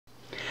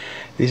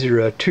These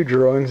are two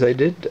drawings I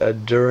did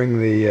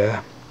during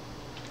the...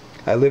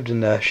 I lived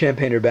in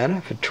Champaign, Urbana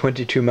for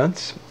 22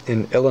 months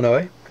in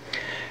Illinois,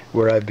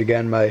 where I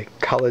began my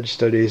college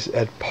studies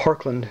at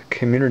Parkland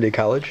Community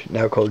College,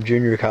 now called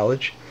Junior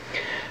College,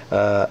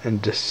 in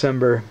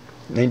December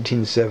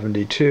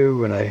 1972,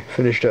 when I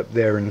finished up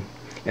there in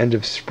end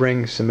of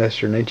spring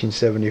semester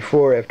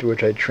 1974, after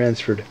which I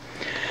transferred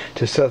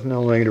to Southern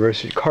Illinois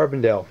University at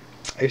Carbondale.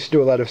 I used to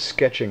do a lot of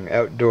sketching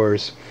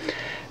outdoors,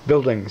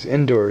 buildings,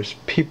 indoors,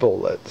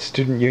 people at the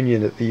student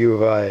union at the U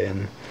of I,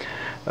 and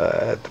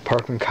at the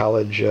Parkland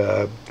College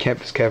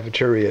campus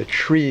cafeteria,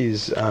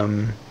 trees.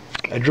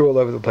 I drew all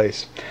over the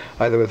place,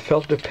 either with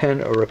felt tip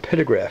pen or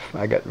rapidograph.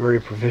 I got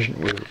very proficient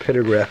with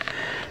rapidograph.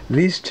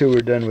 These two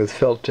were done with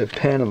felt tip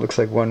pen. It looks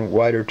like one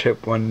wider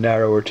tip, one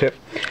narrower tip.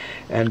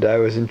 And I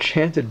was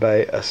enchanted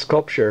by a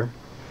sculpture,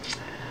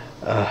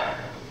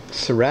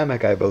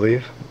 ceramic I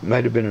believe,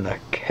 might have been in a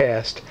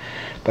cast,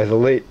 by the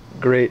late,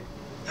 great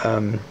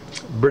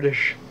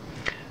British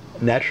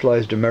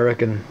naturalized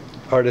American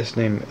artist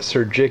named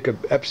Sir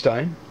Jacob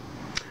Epstein,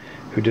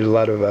 who did a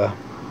lot of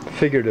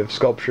figurative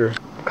sculpture,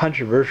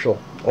 controversial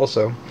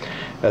also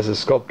as a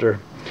sculptor,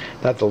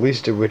 not the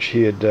least of which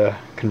he had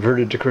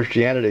converted to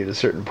Christianity at a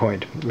certain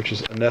point, which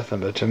is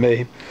anathema to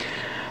me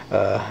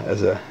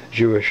as a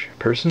Jewish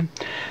person.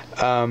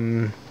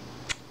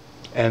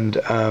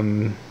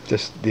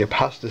 Just the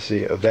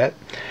apostasy of that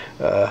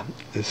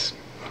is,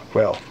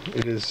 well,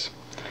 it is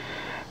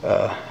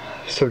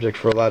subject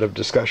for a lot of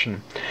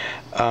discussion.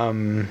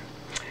 And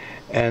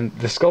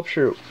the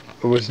sculpture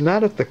was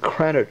not at the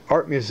Krannert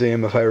Art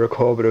Museum, if I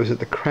recall, but it was at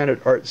the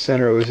Krannert Art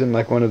Center. It was in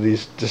like one of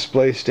these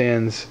display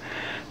stands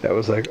that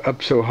was like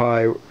up so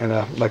high in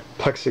a like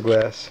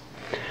plexiglass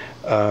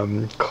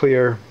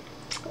clear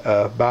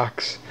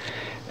box,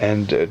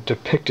 and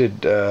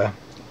depicted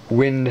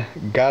Wynne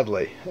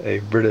Godley, a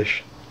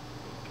British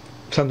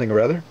something or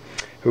other,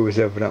 who was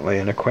evidently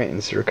an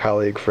acquaintance or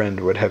colleague,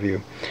 friend, what have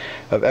you,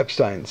 of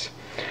Epstein's.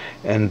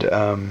 And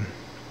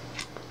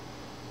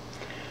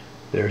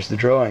there's the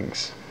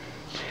drawings.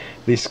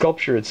 The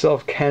sculpture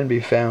itself can be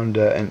found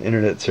in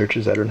internet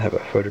searches. I don't have a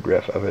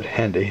photograph of it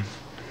handy.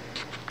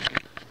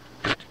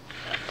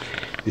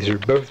 These are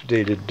both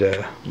dated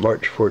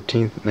March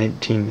 14th,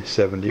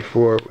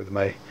 1974, with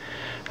my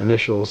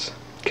initials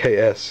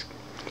KS,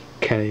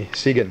 Kenny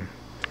Segan.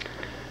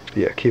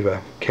 The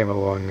Akiva came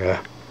along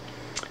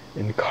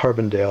in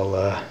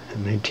Carbondale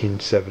in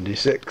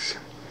 1976.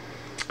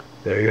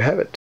 There you have it.